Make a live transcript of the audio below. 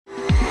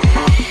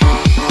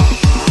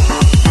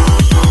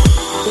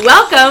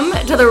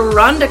Welcome to the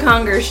Rhonda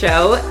Conger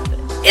Show.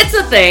 It's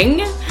a thing.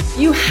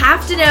 You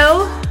have to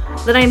know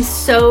that I'm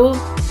so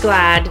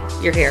glad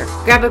you're here.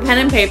 Grab a pen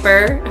and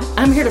paper.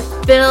 I'm here to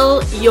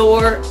fill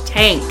your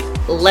tank.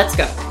 Let's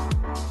go.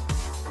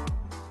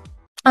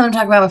 I'm going to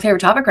talk about my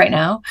favorite topic right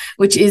now,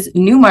 which is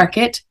new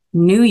market,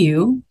 new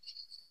you.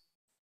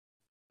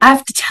 I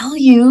have to tell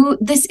you,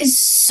 this is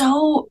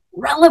so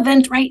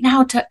relevant right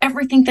now to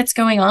everything that's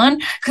going on,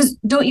 because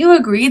don't you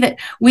agree that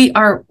we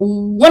are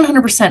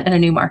 100% in a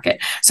new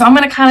market? So I'm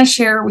going to kind of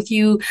share with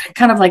you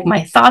kind of like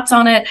my thoughts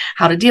on it,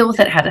 how to deal with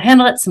it, how to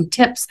handle it, some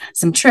tips,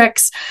 some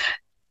tricks.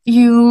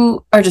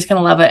 You are just going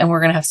to love it, and we're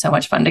going to have so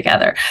much fun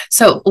together.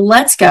 So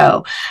let's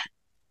go.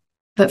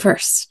 But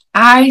first,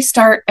 I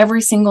start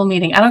every single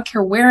meeting. I don't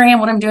care where I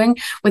am, what I'm doing,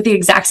 with the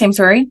exact same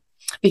story,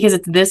 because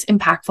it's this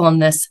impactful and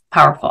this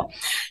powerful.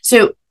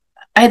 So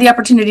I had the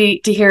opportunity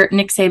to hear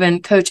Nick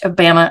Saban, coach of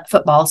Bama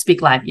football,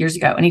 speak live years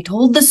ago. And he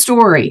told the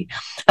story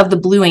of the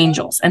Blue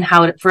Angels and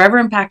how it forever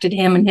impacted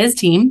him and his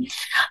team.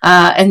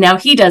 And now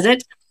he does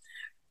it.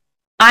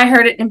 I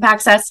heard it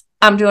impacts us.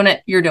 I'm doing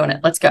it. You're doing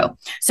it. Let's go.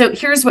 So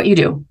here's what you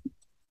do.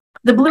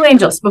 The Blue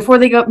Angels, before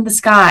they go up in the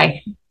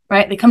sky,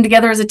 right? They come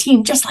together as a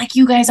team, just like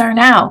you guys are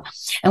now.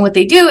 And what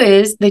they do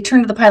is they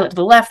turn to the pilot to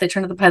the left, they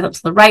turn to the pilot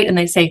to the right, and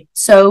they say,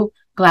 "So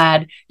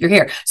glad you're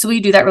here." So will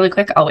you do that really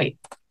quick? I'll wait.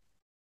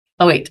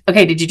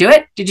 Okay, did you do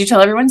it? Did you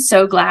tell everyone,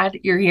 "So glad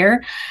you're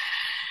here"?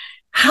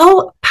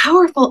 How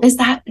powerful is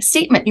that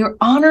statement? You're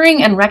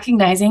honoring and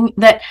recognizing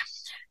that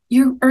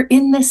you are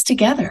in this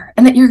together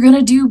and that you're going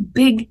to do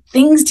big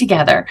things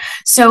together.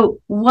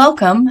 So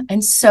welcome,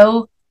 and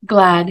so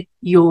glad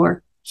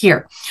you're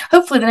here.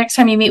 Hopefully the next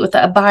time you meet with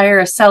a buyer,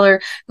 a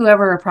seller,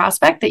 whoever, a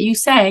prospect, that you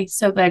say,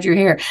 "So glad you're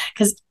here,"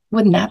 because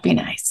wouldn't that be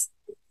nice?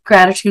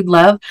 Gratitude,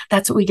 love,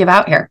 that's what we give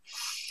out here.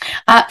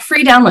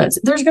 Free downloads.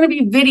 There's going to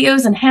be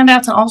videos and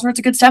handouts and all sorts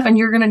of good stuff, and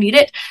you're going to need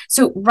it.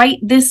 So write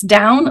this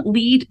down,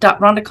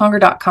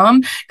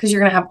 lead.rhondaconger.com, because you're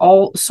going to have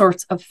all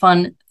sorts of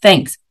fun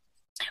things.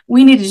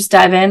 We need to just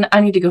dive in. I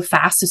need to go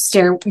fast. So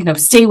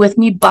stay with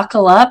me,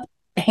 buckle up,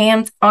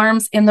 hands,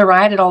 arms in the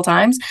ride at all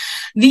times.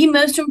 The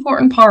most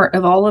important part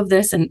of all of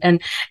this and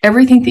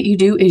everything that you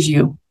do is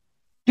you.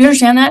 Do you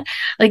understand that?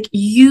 Like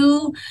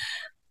you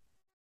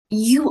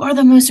are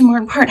the most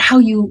important part. How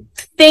you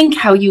think,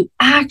 how you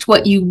act,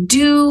 what you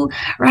do,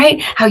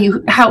 right?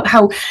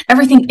 How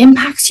everything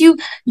impacts you.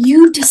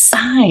 You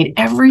decide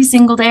every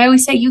single day. I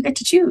always say you get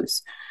to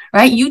choose,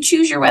 right? You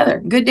choose your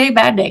weather. Good day,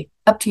 bad day,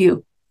 up to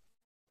you.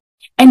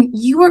 And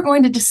you are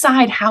going to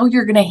decide how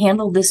you're going to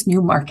handle this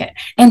new market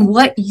and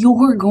what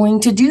you're going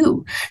to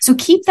do. So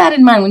keep that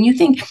in mind. When you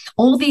think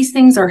all these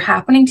things are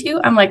happening to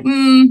you, I'm like,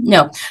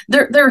 no,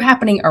 they're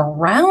happening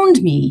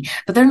around me,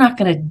 but they're not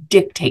going to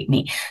dictate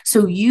me.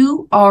 So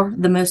you are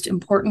the most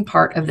important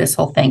part of this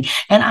whole thing.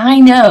 And I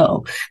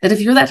know that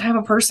if you're that type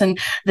of person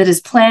that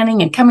is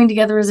planning and coming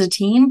together as a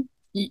team,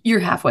 you're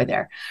halfway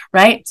there,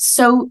 right?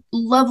 So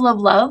love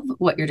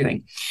what you're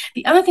doing.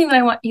 The other thing that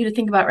I want you to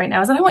think about right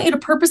now is that I want you to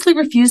purposely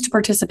refuse to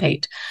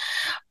participate.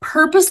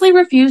 Purposely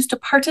refuse to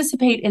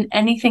participate in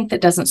anything that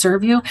doesn't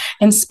serve you,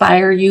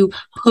 inspire you,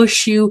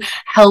 push you,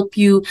 help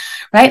you,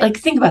 right? Like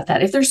think about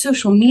that. If there's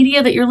social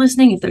media that you're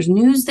listening, if there's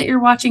news that you're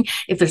watching,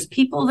 if there's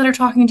people that are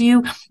talking to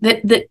you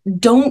that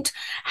don't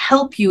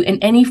help you in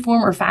any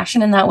form or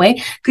fashion in that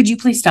way, could you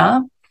please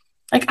stop?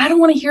 Like, I don't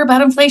want to hear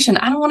about inflation.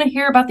 I don't want to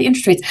hear about the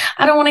interest rates.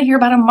 I don't want to hear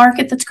about a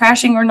market that's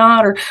crashing or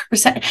not, or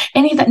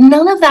any of that.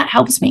 None of that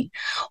helps me.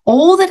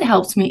 All that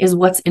helps me is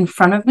what's in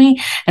front of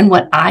me and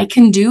what I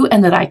can do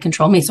and that I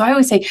control me. So I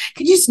always say,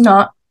 could you just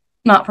not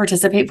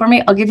participate for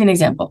me? I'll give you an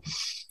example,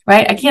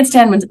 right? I can't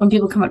stand when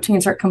people come up to me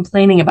and start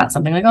complaining about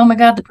something like, "Oh my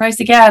God, the price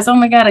of gas. Oh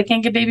my God, I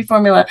can't get baby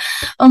formula.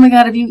 Oh my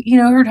God, have you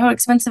heard how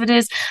expensive it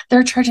is?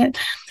 They're charging." It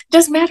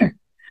doesn't matter.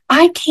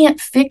 I can't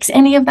fix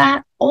any of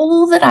that.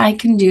 All that I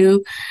can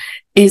do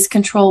is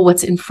control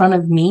what's in front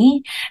of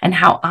me and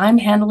how I'm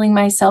handling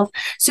myself.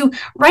 So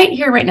right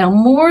here, right now,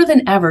 more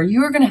than ever,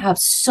 you're going to have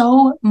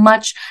so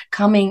much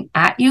coming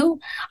at you.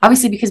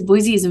 Obviously, because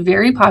Boise is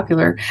very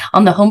popular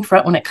on the home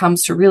front when it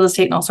comes to real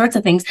estate and all sorts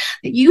of things,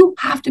 that you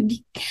have to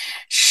be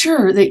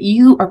sure that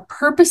you are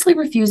purposely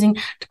refusing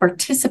to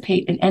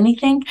participate in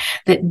anything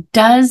that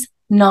does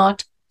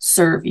not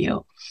serve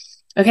you.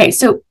 Okay,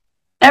 so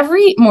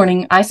every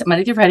morning,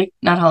 Monday through Friday,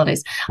 not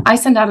holidays, I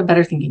send out a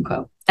better thinking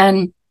quote.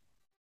 And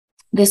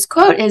this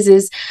quote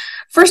is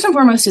first and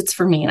foremost, it's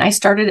for me. And I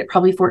started it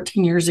probably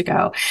 14 years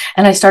ago.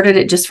 And I started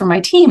it just for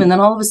my team. And then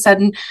all of a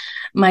sudden,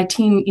 my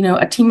team,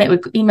 a teammate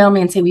would email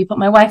me and say, "We put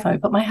my wife on, we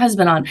put my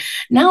husband on."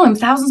 Now I'm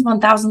thousands on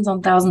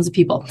thousands of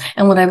people.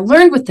 And what I've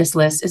learned with this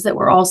list is that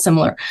we're all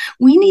similar.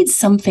 We need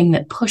something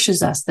that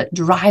pushes us, that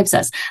drives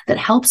us, that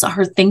helps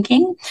our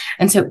thinking.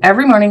 And so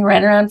every morning,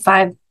 right around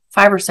five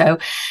or so,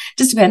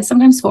 just depends,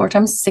 sometimes 4,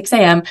 times 6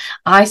 a.m.,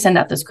 I send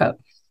out this quote.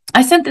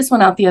 I sent this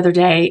one out the other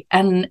day,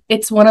 and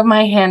it's one of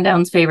my hand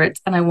downs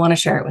favorites, and I want to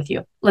share it with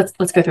you. Let's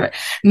go through it.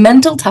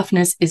 Mental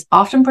toughness is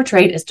often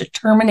portrayed as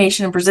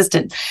determination and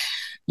persistence.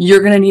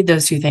 You're going to need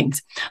those two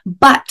things.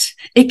 But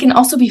it can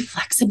also be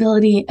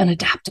flexibility and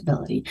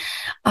adaptability.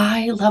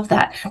 I love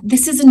that.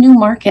 This is a new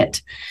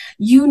market.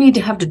 You need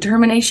to have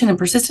determination and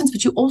persistence,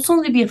 but you also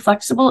need to be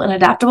flexible and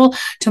adaptable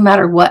no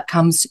matter what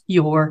comes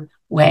your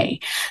way.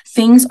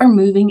 Things are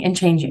moving and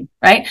changing,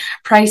 right?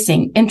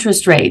 Pricing,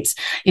 interest rates,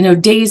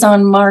 days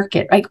on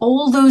market, like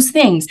all those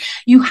things.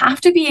 You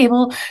have to be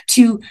able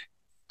to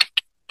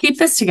keep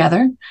this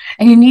together,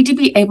 and you need to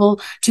be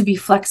able to be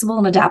flexible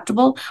and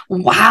adaptable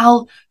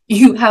while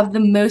you have the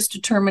most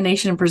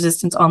determination and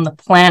persistence on the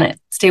planet.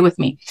 Stay with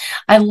me.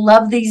 I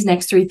love these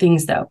next three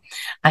things, though.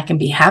 I can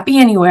be happy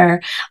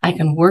anywhere. I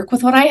can work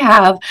with what I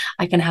have.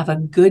 I can have a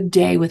good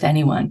day with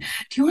anyone.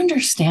 Do you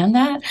understand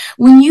that?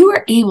 When you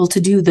are able to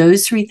do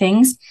those three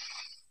things,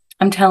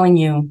 I'm telling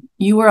you,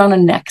 you are on a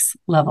next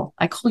level.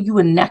 I call you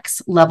a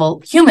next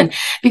level human,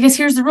 because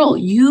here's the rule.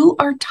 You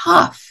are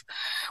tough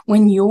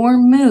when your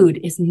mood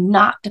is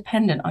not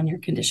dependent on your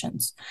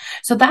conditions.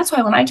 So that's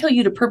why when I tell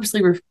you to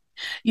purposely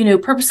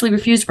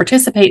refuse to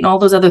participate in all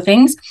those other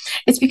things,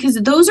 it's because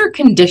those are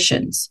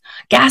conditions.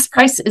 Gas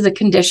price is a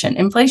condition.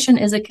 Inflation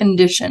is a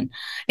condition.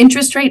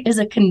 Interest rate is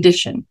a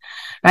condition,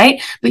 right?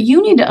 But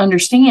you need to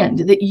understand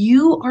that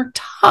you are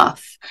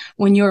tough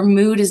when your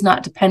mood is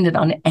not dependent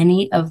on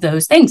any of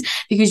those things,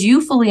 because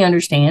you fully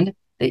understand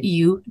that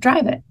you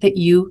drive it, that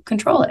you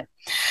control it.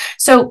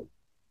 So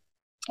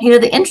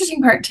the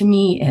interesting part to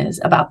me is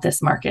about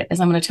this market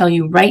is I'm going to tell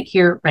you right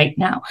here, right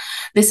now.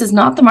 This is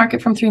not the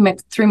market from 3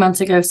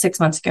 months ago, 6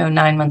 months ago,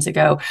 9 months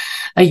ago,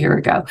 a year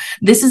ago.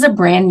 This is a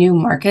brand new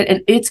market,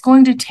 and it's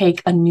going to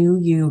take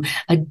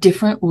a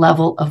different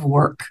level of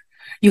work.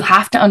 You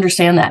have to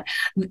understand that.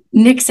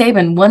 Nick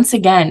Saban, once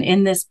again,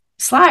 in this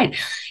slide,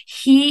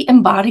 he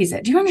embodies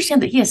it. Do you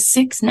understand that he has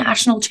 6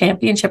 national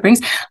championship rings?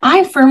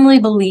 I firmly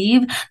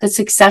believe that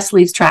success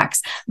leaves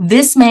tracks.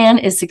 This man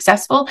is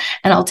successful,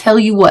 and I'll tell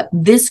you what,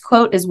 this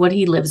quote is what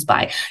he lives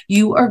by.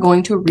 You are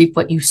going to reap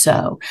what you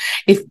sow.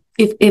 If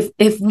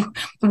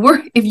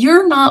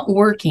you're not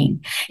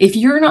working, if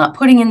you're not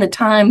putting in the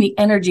time, the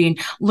energy, and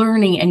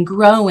learning and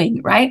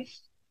growing, right?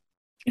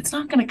 It's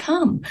not going to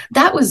come.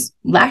 That was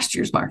last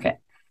year's market.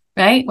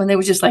 Right? When they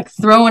were just like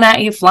throwing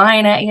at you,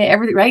 flying at you,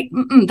 everything, right?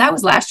 That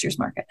was last year's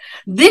market.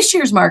 This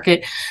year's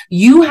market,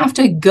 you have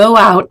to go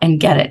out and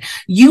get it.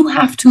 You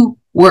have to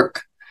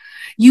work.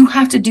 You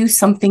have to do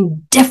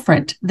something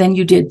different than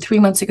you did 3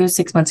 months ago,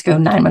 6 months ago,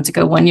 9 months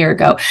ago, 1 year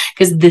ago,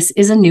 because this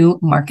is a new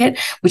market,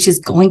 which is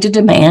going to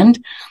demand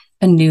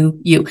a new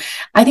you.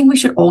 I think we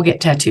should all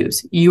get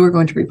tattoos. You are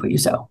going to reap what you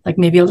sow. Like,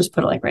 maybe I'll just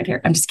put it like right here.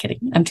 I'm just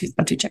kidding. I'm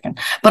too chicken,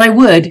 but I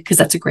would, because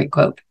that's a great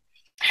quote.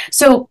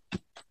 So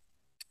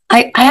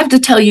I have to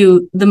tell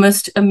you the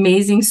most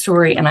amazing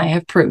story, and I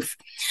have proof.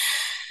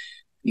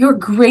 Your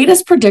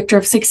greatest predictor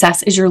of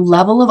success is your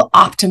level of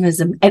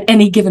optimism at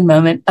any given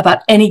moment about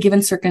any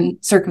given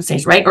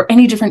circumstance, right? Or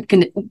any different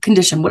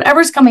condition,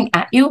 whatever's coming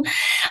at you.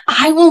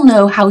 I will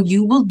know how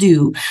you will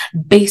do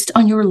based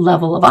on your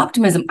level of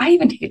optimism. I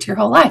even take it to your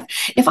whole life.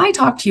 If I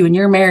talk to you and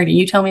you're married and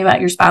you tell me about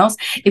your spouse,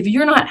 if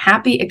you're not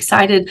happy,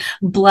 excited,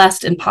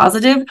 blessed, and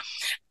positive,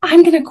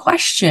 I'm going to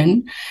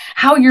question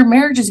how your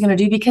marriage is going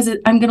to do, because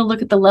I'm going to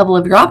look at the level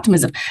of your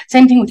optimism.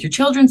 Same thing with your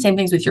children, same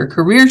things with your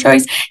career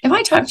choice. If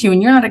I talk to you and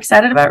you're not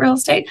excited about real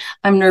estate,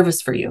 I'm nervous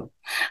for you.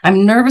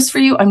 I'm nervous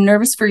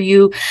for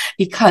you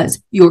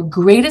because your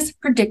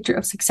greatest predictor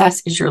of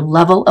success is your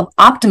level of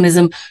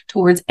optimism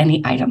towards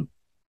any item.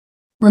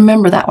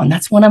 Remember that one.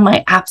 That's one of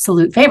my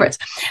absolute favorites.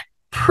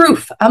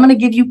 Proof. I'm going to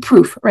give you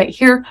proof right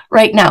here,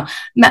 right now.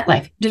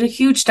 MetLife did a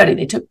huge study.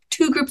 They took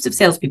 2 groups of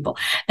salespeople,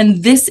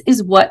 and this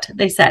is what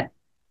they said.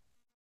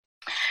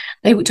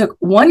 They took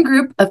one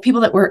group of people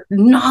that were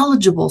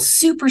knowledgeable,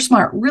 super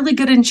smart, really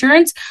good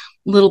insurance,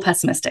 little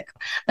pessimistic.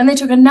 Then they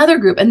took another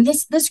group, and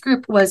this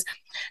group was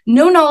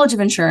no knowledge of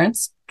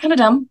insurance, kind of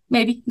dumb,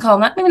 maybe you can call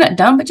them that, maybe not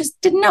dumb, but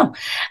just didn't know.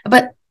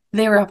 But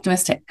they were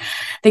optimistic.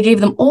 They gave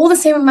them all the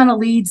same amount of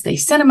leads. They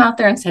sent them out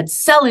there and said,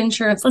 sell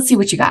insurance. Let's see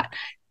what you got.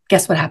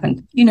 Guess what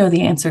happened? You know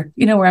the answer.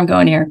 You know where I'm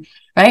going here,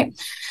 right?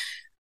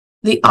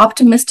 The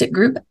optimistic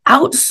group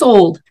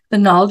outsold the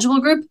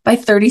knowledgeable group by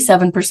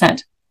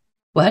 37%.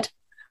 What?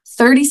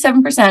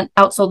 37%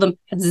 outsold them,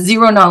 had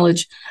zero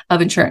knowledge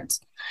of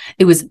insurance.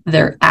 It was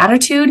their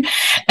attitude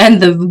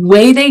and the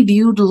way they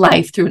viewed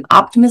life through an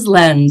optimist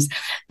lens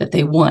that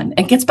they won.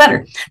 And it gets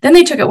better. Then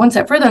they took it one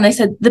step further and they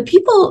said the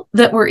people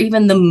that were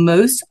even the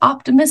most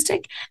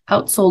optimistic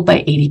outsold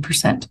by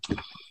 80%.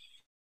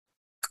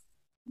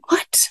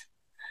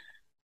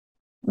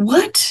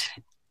 What?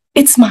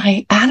 It's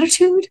my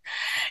attitude.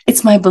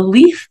 It's my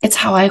belief. It's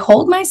how I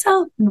hold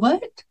myself.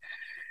 What?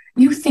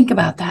 You think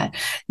about that.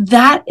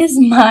 That is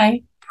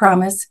my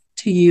promise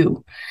to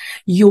you.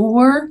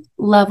 Your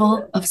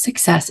level of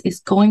success is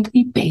going to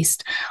be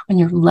based on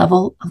your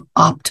level of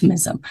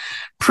optimism.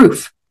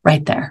 Proof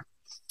right there.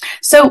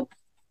 So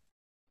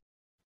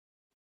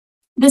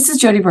this is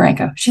Jody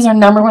Baranko. She's our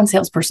 #1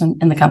 salesperson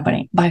in the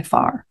company by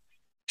far.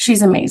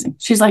 She's amazing.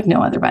 She's like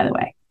no other, by the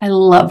way. I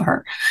love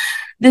her.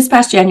 This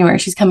past January,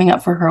 she's coming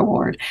up for her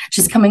award.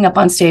 She's coming up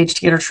on stage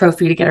to get her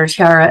trophy, to get her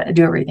tiara,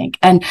 do everything.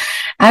 And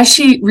as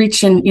she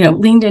reached in,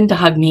 leaned in to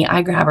hug me,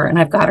 I grab her and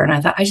I've got her. And I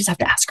thought, I just have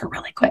to ask her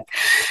really quick.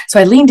 So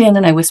I leaned in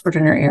and I whispered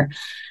in her ear,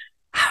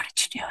 how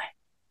did you do it?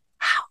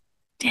 How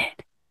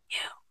did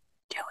you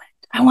do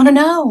it? I want to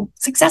know.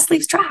 Success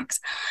leaves tracks.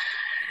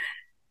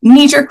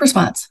 Knee-jerk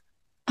response.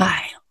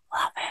 I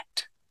love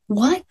it.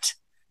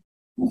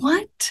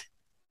 What?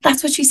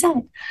 That's what she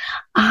said.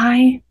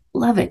 I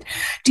love it.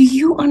 Do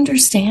you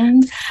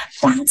understand?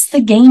 That's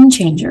the game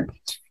changer.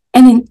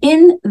 And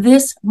in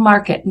this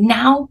market,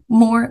 now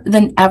more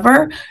than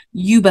ever,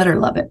 you better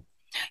love it.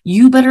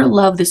 You better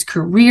love this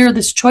career,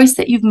 this choice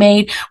that you've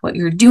made, what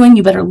you're doing.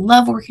 You better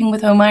love working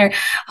with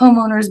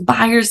homeowners,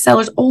 buyers,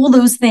 sellers, all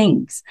those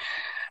things.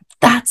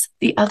 That's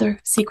the other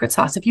secret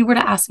sauce. If you were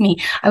to ask me,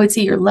 I would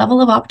say your level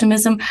of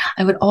optimism.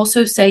 I would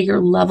also say your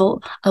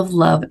level of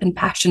love and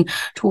passion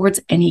towards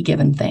any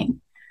given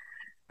thing.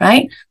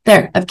 Right?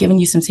 There, I've given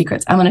you some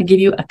secrets. I'm going to give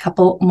you a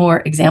couple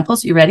more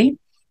examples. You ready?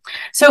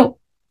 So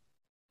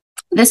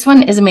this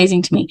one is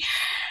amazing to me.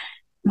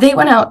 They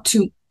went out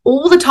to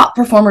all the top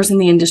performers in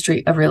the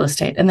industry of real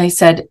estate, and they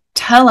said,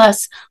 tell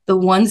us the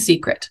one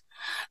secret,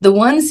 the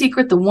one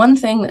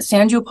thing that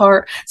stands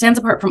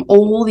apart from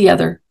all the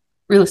other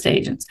real estate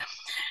agents.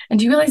 And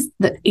do you realize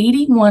that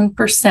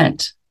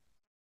 81%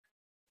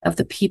 of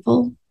the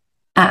people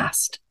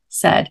asked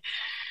said,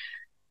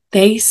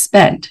 they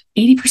spend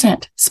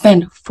 80%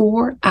 spend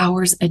 4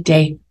 hours a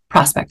day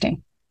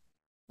prospecting.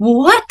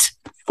 What?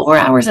 4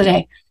 hours a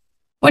day.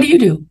 What do you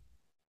do?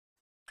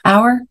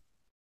 Hour?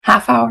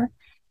 Half hour?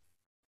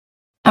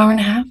 Hour and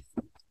a half?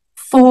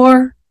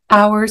 4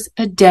 hours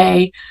a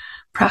day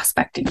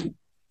prospecting.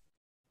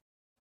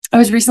 I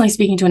was recently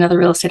speaking to another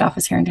real estate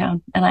office here in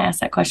town, and I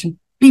asked that question.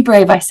 Be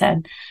brave, I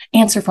said.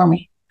 Answer for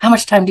me. How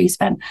much time do you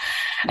spend?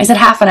 I said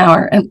half an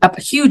hour, and a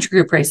huge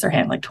group raised their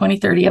hand, like 20,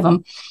 30 of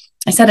them.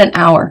 I said an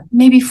hour,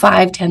 maybe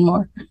 5, 10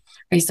 more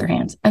raised their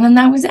hands. And then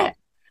that was it.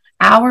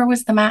 Hour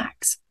was the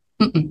max.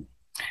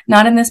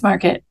 Not in this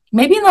market.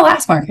 Maybe in the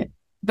last market,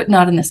 but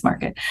not in this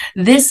market.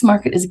 This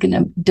market is going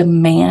to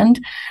demand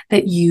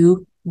that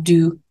you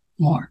do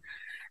more.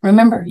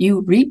 Remember,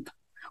 you reap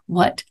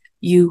what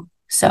you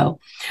sow.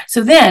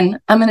 So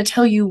then I'm going to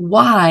tell you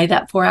why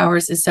that 4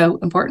 hours is so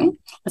important.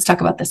 Let's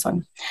talk about this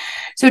one.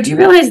 So do you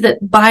realize that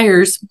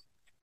buyers,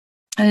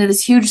 I did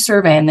this huge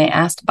survey and they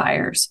asked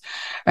buyers,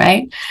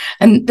 right?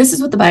 And this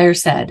is what the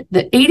buyers said,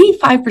 that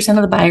 85%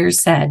 of the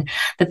buyers said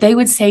that they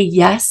would say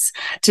yes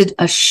to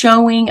a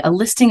showing, a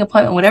listing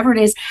appointment, whatever it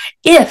is,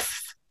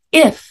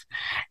 if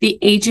the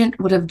agent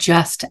would have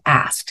just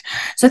asked.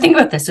 So think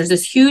about this. There's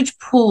this huge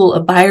pool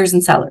of buyers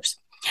and sellers.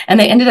 And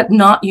they ended up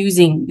not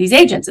using these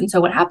agents. And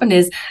so what happened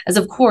is, as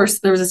of course,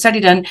 there was a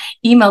study done,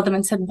 emailed them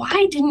and said,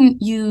 why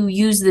didn't you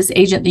use this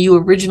agent that you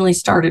originally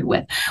started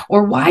with?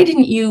 Or why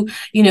didn't you,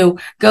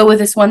 go with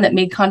this one that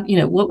made,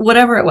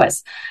 whatever it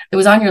was that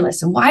was on your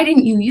list? And why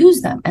didn't you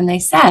use them? And they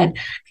said,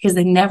 because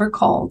they never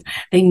called,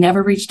 they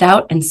never reached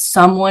out, and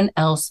someone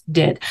else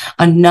did.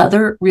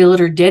 Another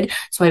realtor did.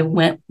 So I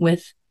went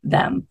with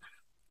them.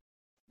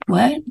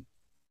 What?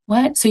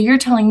 So you're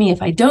telling me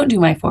if I don't do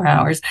my 4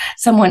 hours,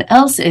 someone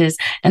else is,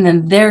 and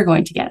then they're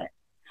going to get it.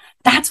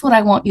 That's what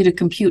I want you to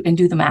compute and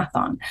do the math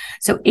on.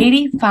 So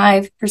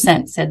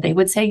 85% said they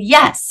would say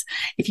yes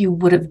if you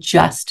would have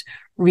just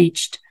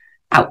reached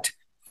out.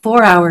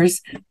 4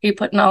 hours. Are you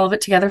putting all of it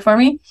together for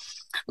me?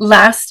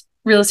 Last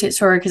real estate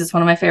story, because it's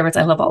one of my favorites.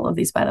 I love all of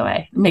these, by the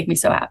way. Make me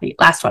so happy.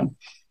 Last one.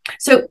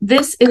 So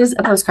this is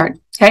a postcard.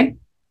 Okay.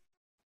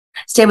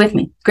 Stay with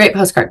me. Great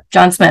postcard.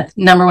 John Smith,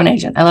 #1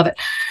 agent. I love it.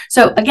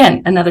 So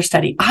again, another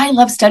study. I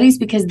love studies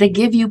because they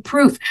give you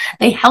proof.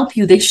 They help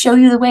you. They show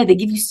you the way. They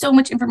give you so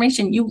much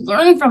information. You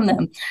learn from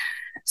them.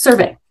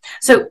 Survey.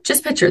 So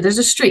just picture, there's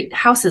a street,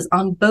 houses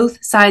on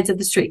both sides of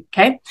the street.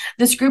 Okay.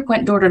 This group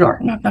went door to door,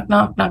 knock, knock,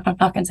 knock, knock, knock,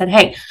 knock, and said,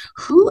 hey,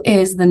 who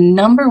is the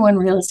 #1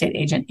 real estate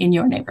agent in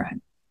your neighborhood?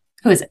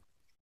 Who is it?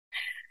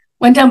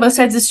 Went down both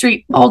sides of the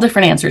street, all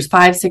different answers,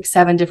 5, 6,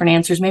 7 different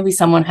answers. Maybe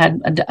someone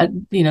had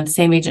the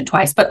same agent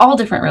twice, but all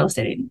different real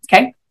estate agents.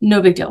 Okay.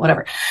 No big deal,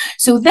 whatever.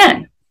 So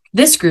then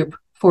this group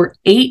for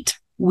 8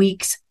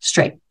 weeks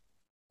straight,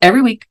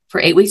 every week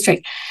for 8 weeks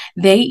straight,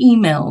 they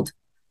emailed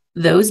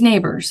those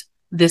neighbors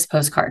this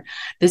postcard.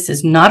 This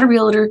is not a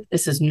realtor.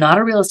 This is not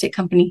a real estate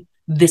company.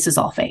 This is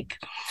all fake.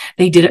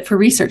 They did it for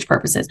research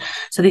purposes.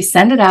 So they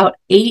send it out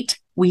 8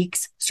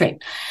 weeks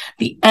straight.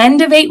 The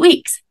end of 8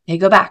 weeks, they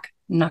go back.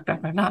 Knock,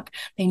 knock, knock, knock.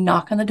 They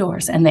knock on the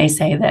doors and they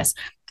say this.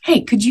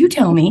 Hey, could you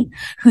tell me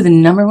who the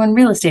 #1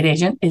 real estate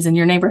agent is in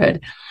your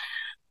neighborhood?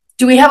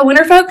 Do we have a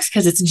winner, folks?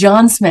 Because it's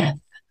John Smith.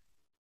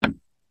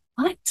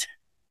 What?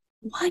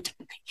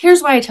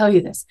 Here's why I tell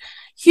you this.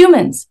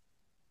 Humans,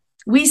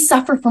 we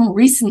suffer from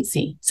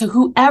recency. So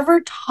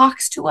whoever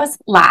talks to us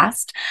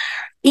last,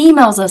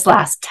 emails us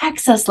last,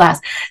 texts us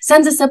last,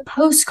 sends us a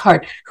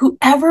postcard,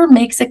 whoever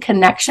makes a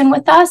connection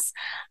with us,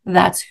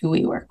 that's who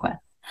we work with.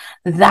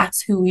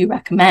 That's who we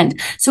recommend.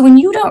 So when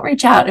you don't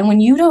reach out and when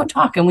you don't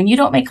talk and when you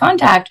don't make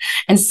contact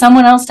and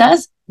someone else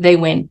does, they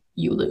win,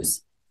 you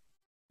lose.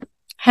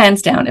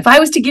 hands down. If I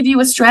was to give you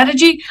a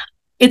strategy,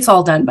 it's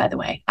all done, by the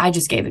way. I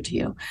just gave it to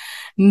you.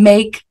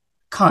 Make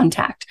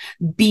contact.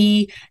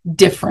 Be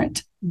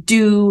different.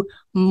 Do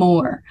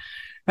more.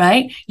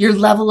 Right? Your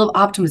level of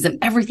optimism,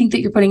 everything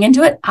that you're putting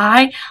into it.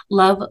 I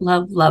love,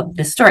 love, love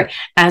this story.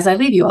 As I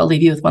leave you, I'll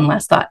leave you with one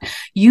last thought.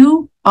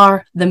 You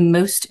are the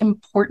most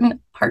important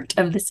part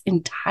of this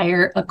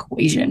entire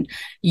equation.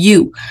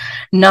 You,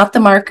 not the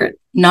market,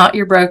 not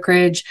your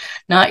brokerage,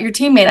 not your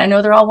teammate. I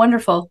know they're all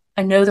wonderful.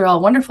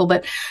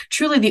 But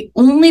truly the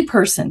only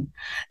person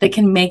that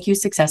can make you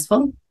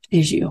successful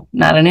is you.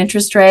 Not an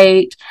interest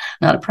rate,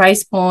 not a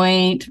price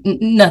point,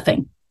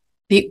 nothing.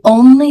 The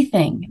only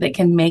thing that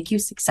can make you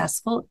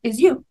successful is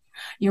you,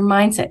 your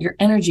mindset, your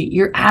energy,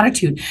 your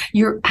attitude,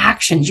 your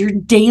actions, your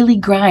daily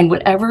grind,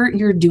 whatever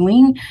you're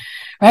doing,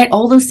 right?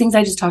 All those things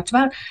I just talked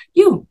about,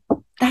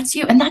 that's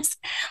you. And I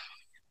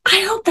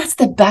hope that's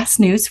the best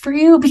news for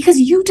you because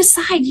you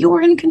decide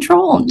you're in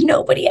control,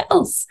 nobody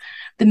else.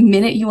 The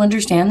minute you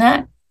understand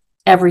that,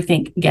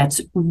 everything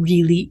gets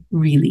really,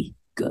 really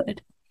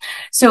good.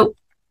 So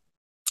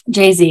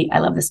Jay-Z, I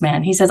love this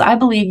man. He says, I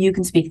believe you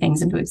can speak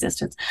things into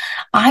existence.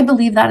 I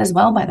believe that as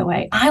well, by the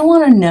way. I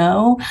want to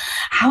know,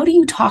 how do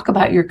you talk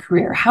about your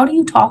career? How do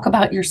you talk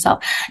about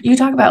yourself? You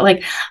talk about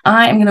like,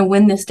 I am going to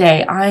win this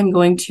day. I'm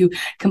going to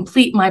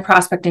complete my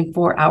prospecting in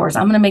 4 hours.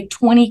 I'm going to make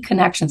 20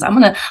 connections. I'm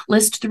going to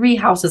list 3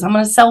 houses. I'm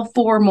going to sell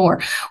 4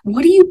 more.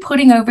 What are you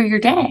putting over your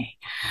day?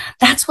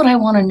 That's what I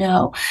want to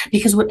know,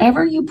 because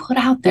whatever you put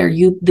out there,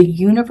 the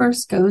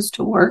universe goes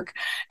to work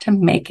to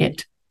make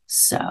it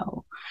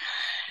so.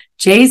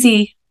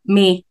 Jay-Z,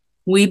 me,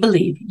 we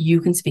believe you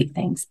can speak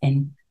things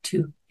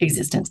into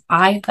existence.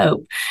 I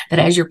hope that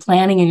as you're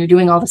planning and you're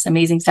doing all this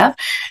amazing stuff,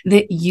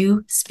 that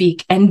you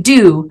speak and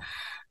do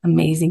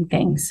amazing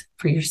things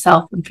for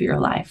yourself and for your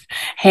life.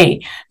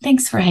 Hey,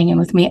 thanks for hanging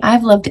with me.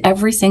 I've loved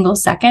every single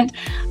second.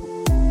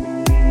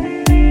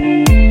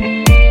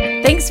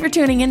 Thanks for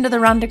tuning into the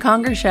Rhonda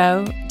Conger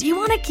Show. Do you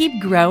want to keep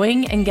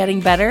growing and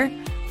getting better?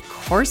 Of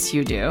course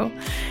you do.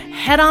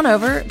 Head on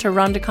over to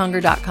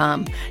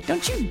rhondaconger.com.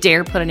 Don't you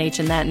dare put an H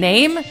in that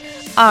name.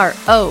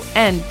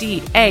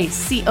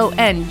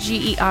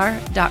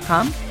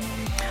 RONDACONGER.com.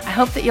 I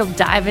hope that you'll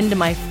dive into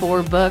my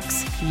 4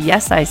 books.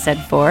 Yes, I said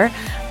 4.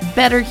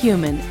 Better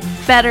Human,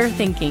 Better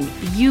Thinking,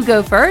 You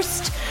Go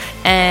First,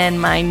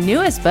 and my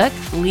newest book,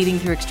 Leading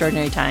Through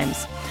Extraordinary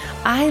Times.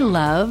 I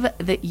love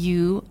that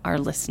you are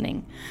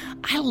listening.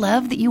 I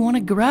love that you want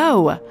to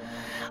grow.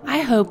 I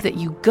hope that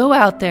you go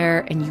out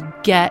there and you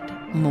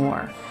get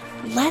more.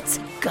 Let's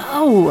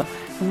go.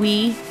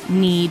 We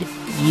need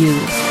you.